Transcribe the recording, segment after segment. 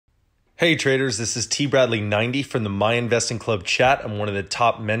Hey traders, this is T Bradley 90 from the My Investing Club chat. I'm one of the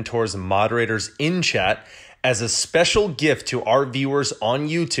top mentors and moderators in chat. As a special gift to our viewers on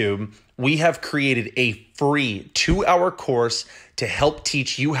YouTube, we have created a free 2-hour course to help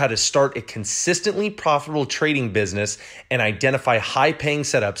teach you how to start a consistently profitable trading business and identify high-paying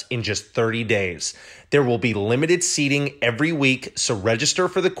setups in just 30 days. There will be limited seating every week, so register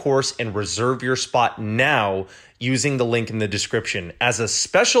for the course and reserve your spot now using the link in the description. As a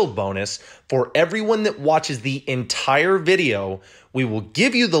special bonus, for everyone that watches the entire video, we will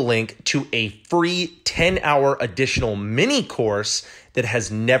give you the link to a free 10-hour additional mini course that has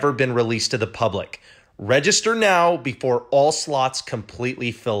never been released to the public. Register now before all slots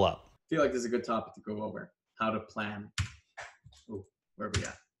completely fill up. I feel like this is a good topic to go over. How to plan. Ooh, where are we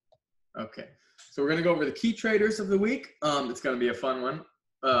at? Okay. So we're going to go over the key traders of the week. It's going to be a fun one.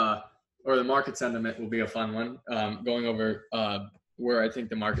 Or the market sentiment will be a fun one. Going over where I think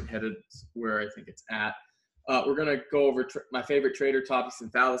the market headed, where I think it's at. We're going to go over my favorite trader topics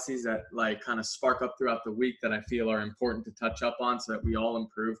and fallacies that like kind of spark up throughout the week that I feel are important to touch up on so that we all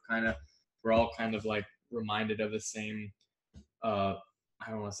improve we're all kind of like reminded of the same, I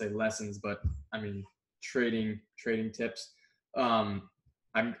don't want to say lessons, but I mean, trading tips.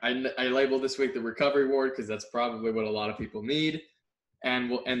 I labeled this week the recovery ward because that's probably what a lot of people need.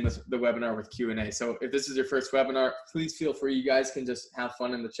 And we'll end the webinar with Q&A. So if this is your first webinar, please feel free. You guys can just have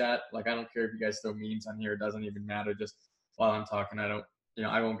fun in the chat. Like, I don't care if you guys throw memes on here. It doesn't even matter. Just while I'm talking, I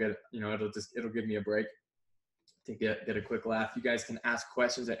won't get, it'll give me a break to get a quick laugh. You guys can ask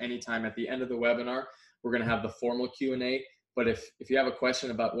questions at any time at the end of the webinar. We're going to have the formal Q&A. But if you have a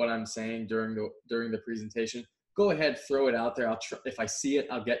question about what I'm saying during the presentation, go ahead, throw it out there. If I see it,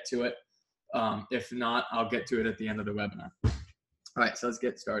 I'll get to it. If not, I'll get to it at the end of the webinar. All right, so let's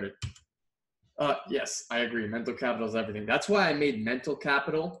get started. Yes, I agree. Mental capital is everything. That's why I made mental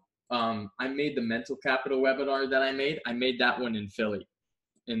capital. I made the mental capital webinar that I made that one in Philly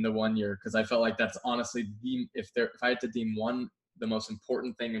in the 1 year because I felt like that's honestly if I had to deem one the most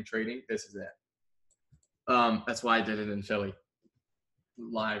important thing in trading, this is it. That's why I did it in Philly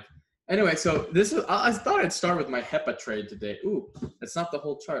live. Anyway, so I thought I'd start with my HEPA trade today. Ooh, that's not the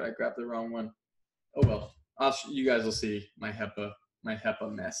whole chart. I grabbed the wrong one. Oh well. You guys will see my HEPA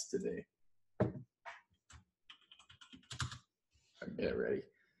mess today. Get it ready.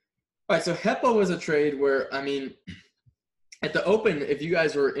 All right, so HEPA was a trade where, I mean, at the open, if you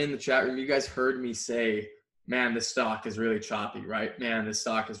guys were in the chat room, you guys heard me say, man, this stock is really choppy, right? Man, this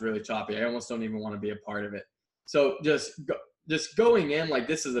stock is really choppy. I almost don't even want to be a part of it. So just going in, like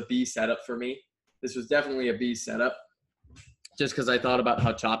this is a B setup for me. This was definitely a B setup just because I thought about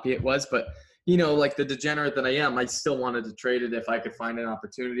how choppy it was, but like the degenerate that I am, I still wanted to trade it if I could find an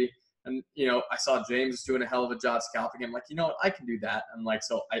opportunity. And, I saw James doing a hell of a job scalping. I'm like, what, I can do that. And like,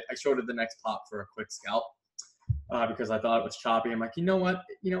 so I shorted the next pop for a quick scalp because I thought it was choppy. I'm like, you know what,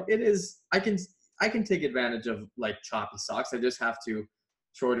 it is, I can take advantage of like choppy stocks. I just have to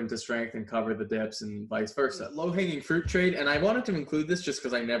short into strength and cover the dips and vice versa. Low hanging fruit trade. And I wanted to include this just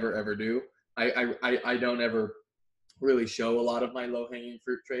because I never ever do. I don't ever really show a lot of my low hanging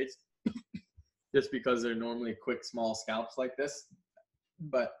fruit trades. Just because they're normally quick, small scalps like this.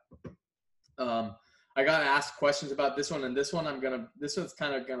 But I got asked questions about this one, and this one's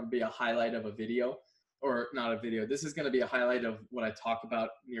kind of gonna be a highlight of a video, or not a video. This is gonna be a highlight of what I talk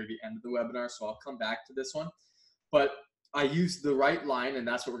about near the end of the webinar, so I'll come back to this one. But I used the right line, and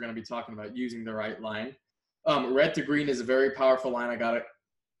that's what we're gonna be talking about, using the right line. Red to green is a very powerful line. I got a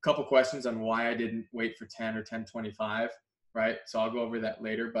couple questions on why I didn't wait for 10 or 10.25, right? So I'll go over that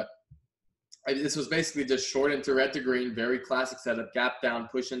later, but this was basically just short into red to green, very classic setup, gap down,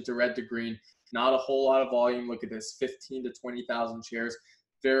 push into red to green, not a whole lot of volume. Look at this, 15 to 20,000 shares,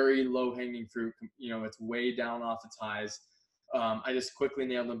 very low hanging fruit. It's way down off its highs. I just quickly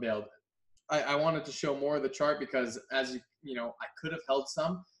nailed and bailed. I wanted to show more of the chart because I could have held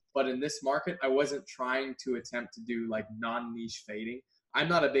some, but in this market, I wasn't trying to attempt to do like non-niche fading. I'm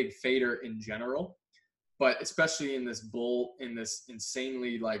not a big fader in general. But especially in this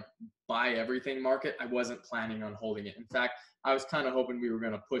insanely like buy everything market, I wasn't planning on holding it. In fact, I was kind of hoping we were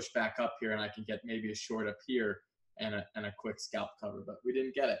going to push back up here and I can get maybe a short up here and a quick scalp cover, but we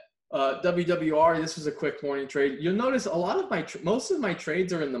didn't get it. WWR, this was a quick morning trade. You'll notice a lot of most of my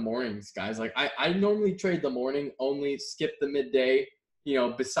trades are in the mornings, guys. Like I normally trade the morning, only skip the midday.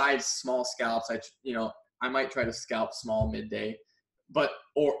 Besides small scalps, I might try to scalp small midday.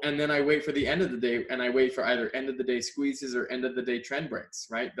 And then I wait for the end of the day, and I wait for either end of the day squeezes or end of the day trend breaks,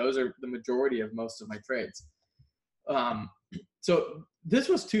 right? Those are the majority of most of my trades. So this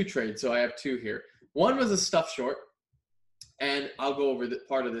was two trades. So I have two here. One was a stuff short, and I'll go over the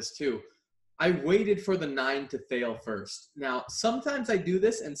part of this too. I waited for the 9 to fail first. Now, sometimes I do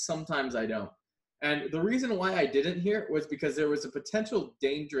this and sometimes I don't. And the reason why I didn't here was because there was a potential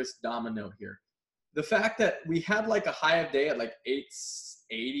dangerous domino here. The fact that we had like a high of day at like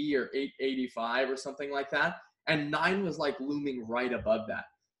 880 or 885 or something like that, and 9 was like looming right above that.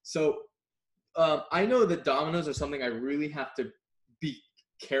 So I know that dominoes are something I really have to be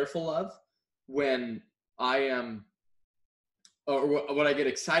careful of when I am, or what I get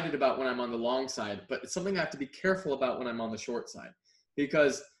excited about when I'm on the long side, but it's something I have to be careful about when I'm on the short side.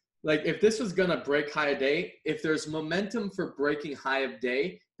 Because like if this was gonna break high of day, if there's momentum for breaking high of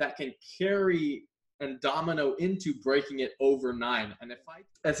day, that can carry and domino into breaking it over 9. And if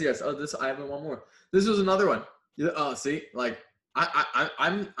SES, I have one more. This was another one. Oh, see, like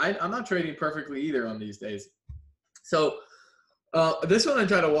I'm not trading perfectly either on these days. So this one I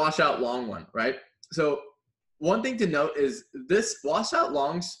try to wash out long one, right? So one thing to note is this wash out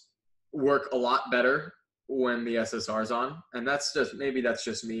longs work a lot better when the SSR is on, and that's just maybe that's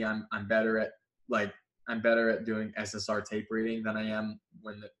just me. I'm better at doing SSR tape reading than I am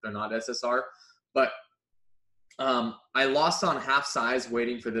when they're not SSR. But I lost on half size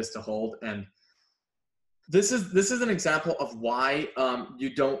waiting for this to hold, and this is an example of why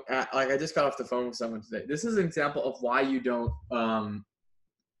you don't like I just got off the phone with someone today. This is an example of why you don't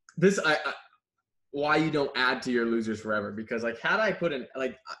why you don't add to your losers forever, because like had I put in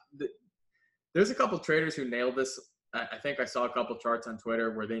like there's a couple traders who nailed this. I think I saw a couple charts on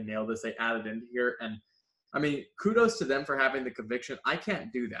Twitter where they nailed this. They added into here, and I mean kudos to them for having the conviction. I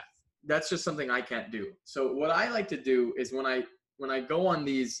can't do that. That's just something I can't do. So what I like to do is when I go on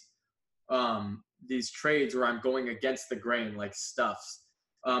these trades where I'm going against the grain, like stuffs,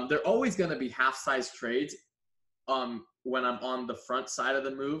 they're always going to be half-size trades when I'm on the front side of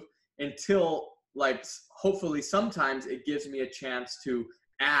the move, until like hopefully sometimes it gives me a chance to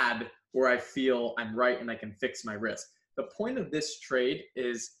add where I feel I'm right and I can fix my risk. The point of this trade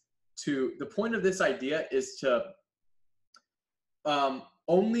is the point of this idea is to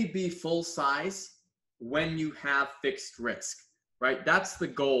only be full size when you have fixed risk, right? That's the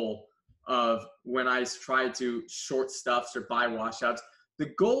goal of when I try to short stuffs or buy washouts. The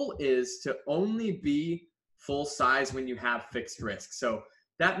goal is to only be full size when you have fixed risk. So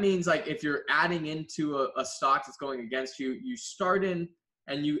that means like if you're adding into a stock that's going against you, you start in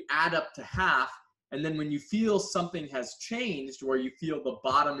and you add up to half. And then when you feel something has changed, where you feel the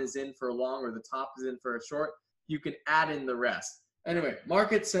bottom is in for a long or the top is in for a short, you can add in the rest. Anyway,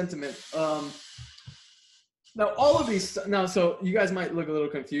 market sentiment. Now all of these, so you guys might look a little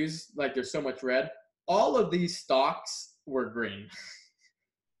confused, like there's so much red. All of these stocks were green.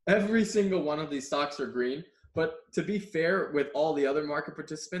 Every single one of these stocks are green. But to be fair with all the other market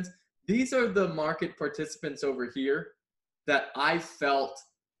participants, these are the market participants over here that I felt,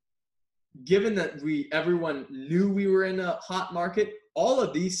 given that everyone knew we were in a hot market, all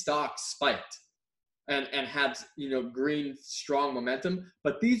of these stocks spiked and had green strong momentum.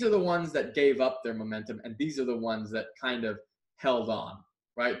 But these are the ones that gave up their momentum, and these are the ones that kind of held on,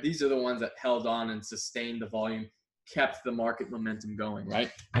 right? These are the ones that held on and sustained the volume, kept the market momentum going, right?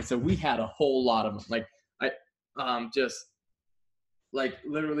 And so we had a whole lot of them. Just like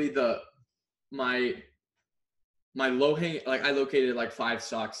literally my low hanging, like I located like 5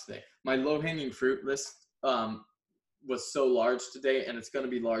 stocks today. My low hanging fruit list was so large today, and it's going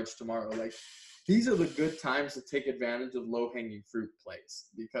to be large tomorrow. Like these are the good times to take advantage of low hanging fruit plays,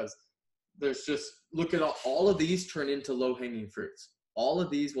 because there's just, look at all of these turn into low hanging fruits. All of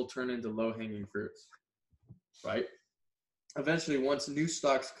these will turn into low hanging fruits, right? Eventually, once new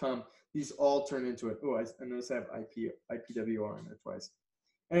stocks come, these all turn into it. Oh, I notice I have IPWR in there twice.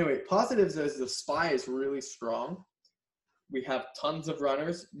 Anyway, positives is the SPY is really strong. We have tons of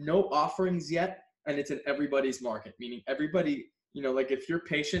runners, no offerings yet, and it's in everybody's market, meaning everybody, like if you're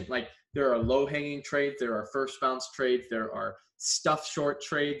patient, like there are low-hanging trades, there are first bounce trades, there are stuff short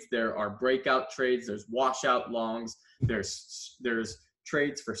trades, there are breakout trades, there's washout longs, there's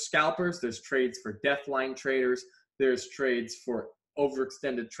trades for scalpers, there's trades for death line traders, there's trades for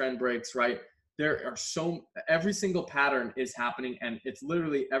overextended trend breaks, right? There are every single pattern is happening, and it's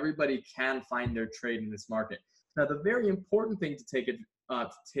literally everybody can find their trade in this market. Now, the very important thing to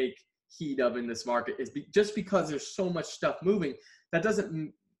take heed of in this market is just because there's so much stuff moving, that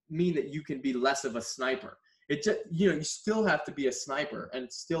doesn't mean that you can be less of a sniper. It just, you still have to be a sniper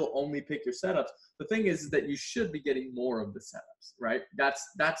and still only pick your setups. The thing is that you should be getting more of the setups, right? That's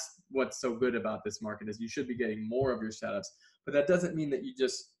what's so good about this market, is you should be getting more of your setups. But that doesn't mean that you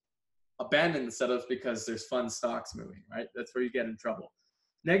just abandon the setups because there's fun stocks moving, right? That's where you get in trouble.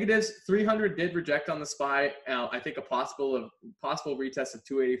 Negatives, 300 did reject on the SPY. I think a possible retest of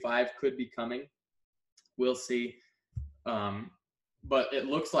 285 could be coming. We'll see. But it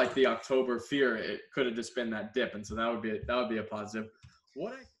looks like the October fear, it could have just been that dip, and so that would be a positive.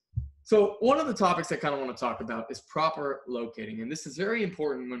 So one of the topics I kind of want to talk about is proper locating, and this is very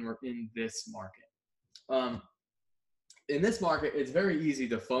important when we're in this market. In this market, it's very easy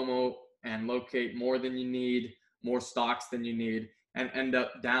to FOMO and locate more than you need, more stocks than you need, and end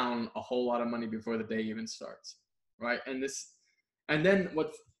up down a whole lot of money before the day even starts, right? And then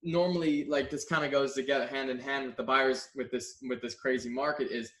what's normally, like, this kind of goes together hand in hand with the buyers with this crazy market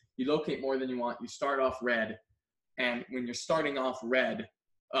is you locate more than you want, you start off red, and when you're starting off red,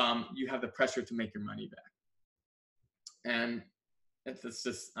 you have the pressure to make your money back. And it's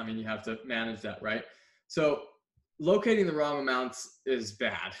just, I mean, you have to manage that, right? So locating the wrong amounts is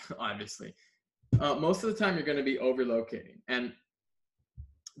bad, obviously. Most of the time you're going to be overlocating, and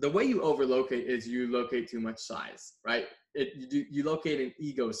the way you overlocate is you locate too much size, right? You locate an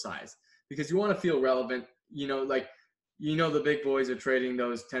ego size because you want to feel relevant. The big boys are trading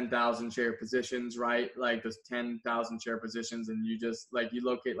those 10,000 share positions, right? Like those 10,000 share positions, and you just you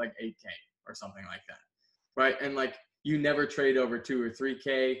locate like 8K or something like that, right? And like you never trade over 2 or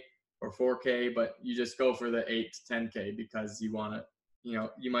 3K or 4K, but you just go for the 8 to 10K because you want to,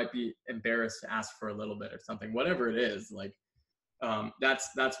 you might be embarrassed to ask for a little bit or something, whatever it is.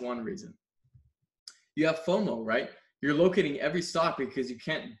 That's one reason. You have FOMO, right? You're locating every stock because you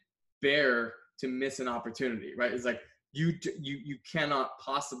can't bear to miss an opportunity, right? It's like you cannot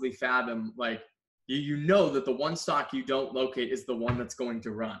possibly fathom, like you know that the one stock you don't locate is the one that's going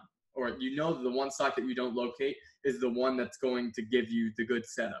to run, or you know that the one stock that you don't locate is the one that's going to give you the good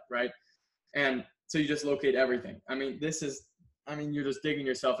setup, right? And so you just locate everything. I mean, you're just digging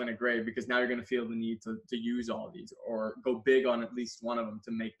yourself in a grave because now you're going to feel the need to use all of these or go big on at least one of them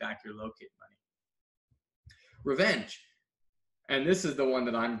to make back your locate money. Revenge. And this is the one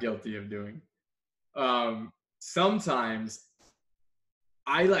that I'm guilty of doing. Sometimes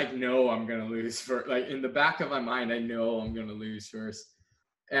I know I'm going to lose first. Like in the back of my mind, I know I'm going to lose first.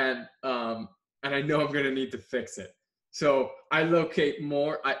 And I know I'm going to need to fix it. So I locate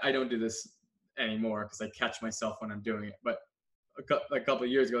more. I don't do this anymore because I catch myself when I'm doing it. But a couple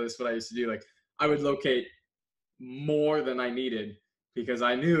of years ago, this is what I used to do. Like I would locate more than I needed because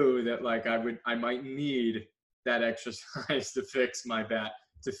I knew that I might need that exercise to fix my bet,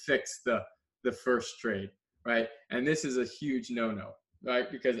 to fix the first trade, right? And this is a huge no-no, right?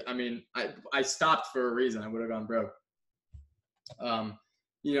 Because I mean, I stopped for a reason. I would have gone broke.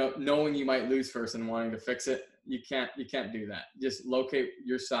 Knowing you might lose first and wanting to fix it, you can't do that. Just locate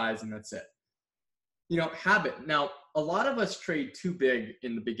your size and that's it. Habit. Now, a lot of us trade too big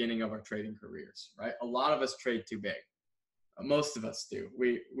in the beginning of our trading careers, right? A lot of us trade too big. Most of us do.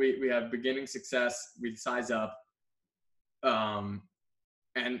 We have beginning success. We size up, and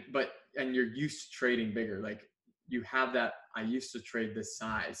you're used to trading bigger. Like you have that. I used to trade this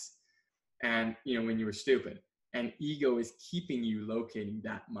size, and when you were stupid, and ego is keeping you locating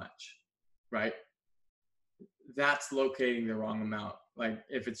that much, right? That's locating the wrong amount. Like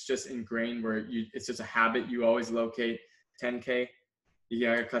if it's just ingrained where it's just a habit, you always locate 10K, you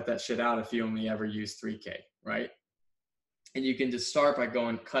gotta cut that shit out if you only ever use 3K, right? And you can just start by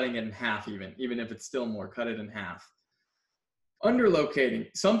cutting it in half, even if it's still more, cut it in half. Underlocating.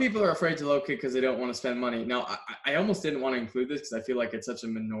 Some people are afraid to locate because they don't want to spend money. Now, I almost didn't want to include this because I feel like it's such a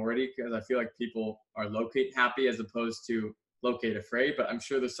minority, because I feel like people are locate happy as opposed to locate afraid. But I'm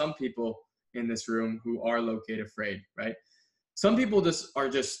sure there's some people in this room who are locate afraid, right? Some people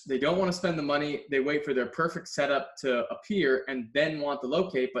they don't want to spend the money. They wait for their perfect setup to appear and then want to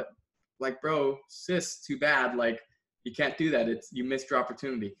locate. But bro, sis, too bad. You can't do that. You missed your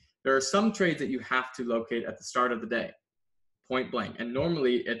opportunity. There are some trades that you have to locate at the start of the day, point blank. And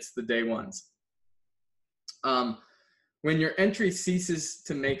normally it's the day ones. When your entry ceases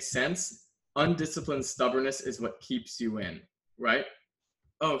to make sense, undisciplined stubbornness is what keeps you in, right?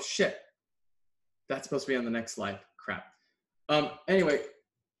 Oh shit. That's supposed to be on the next slide. Crap. Anyway,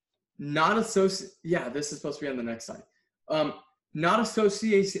 this is supposed to be on the next slide. Not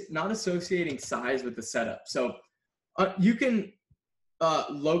associating size with the setup. So you can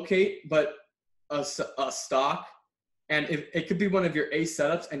locate, but a stock, and it could be one of your A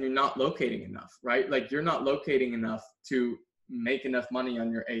setups, and you're not locating enough, right? Like you're not locating enough to make enough money on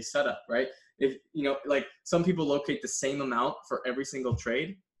your A setup, right? If some people locate the same amount for every single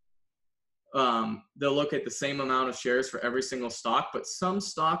trade. They'll locate the same amount of shares for every single stock, but some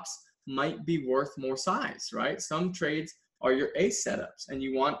stocks might be worth more size, right? Some trades are your A setups, and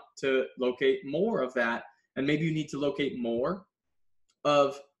you want to locate more of that. And maybe you need to locate more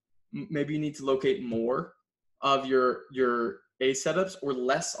of maybe you need to locate more of your A setups or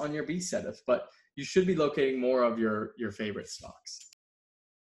less on your B setups, but you should be locating more of your favorite stocks.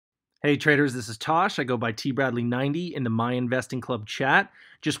 Hey traders, this is Tosh. I go by TBradley90 in the My Investing Club chat.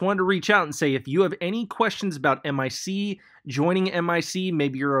 Just wanted to reach out and say if you have any questions about MIC, joining MIC,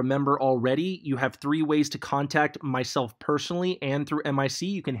 maybe you're a member already, you have 3 ways to contact myself personally and through MIC.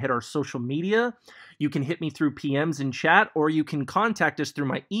 You can hit our social media, you can hit me through PMs in chat, or you can contact us through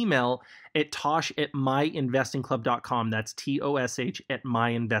my email at tosh@myinvestingclub.com. That's TOSH at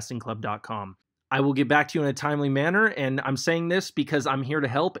myinvestingclub.com. I will get back to you in a timely manner, and I'm saying this because I'm here to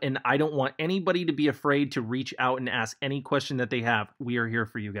help, and I don't want anybody to be afraid to reach out and ask any question that they have. We are here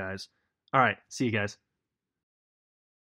for you guys. All right, see you guys.